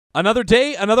Another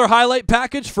day, another highlight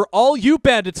package for all you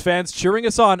Bandits fans cheering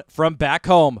us on from back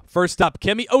home. First up,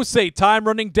 Kemi Osei, time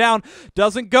running down,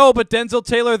 doesn't go, but Denzel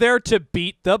Taylor there to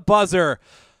beat the buzzer.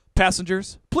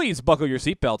 Passengers, please buckle your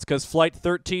seatbelts because Flight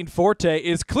 13 Forte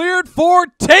is cleared for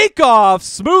takeoff.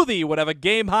 Smoothie would have a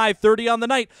game-high 30 on the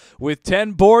night with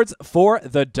 10 boards for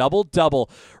the double-double.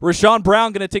 Rashawn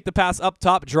Brown going to take the pass up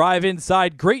top, drive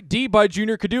inside. Great D by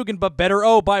Junior Cadogan, but better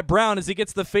O by Brown as he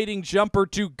gets the fading jumper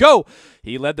to go.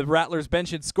 He led the Rattlers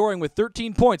bench in scoring with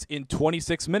 13 points in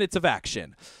 26 minutes of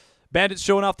action. Bandits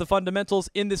showing off the fundamentals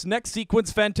in this next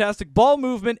sequence. Fantastic ball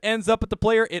movement ends up at the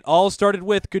player. It all started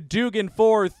with Cadogan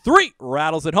for 3.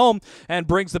 Rattles it home and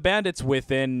brings the Bandits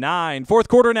within 9. Fourth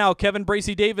quarter now. Kevin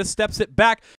Bracey Davis steps it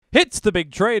back. Hits the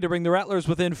big tray to bring the Rattlers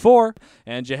within 4.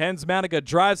 And Jehens Maniga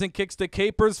drives and kicks to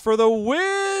Capers for the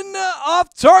win.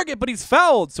 Off target, but he's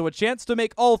fouled. So a chance to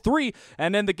make all 3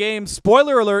 and end the game.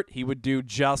 Spoiler alert, he would do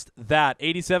just that.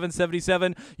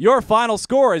 87-77, your final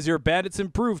score as your Bandits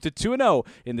improve to 2-0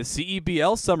 in the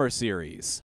CEBL Summer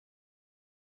Series.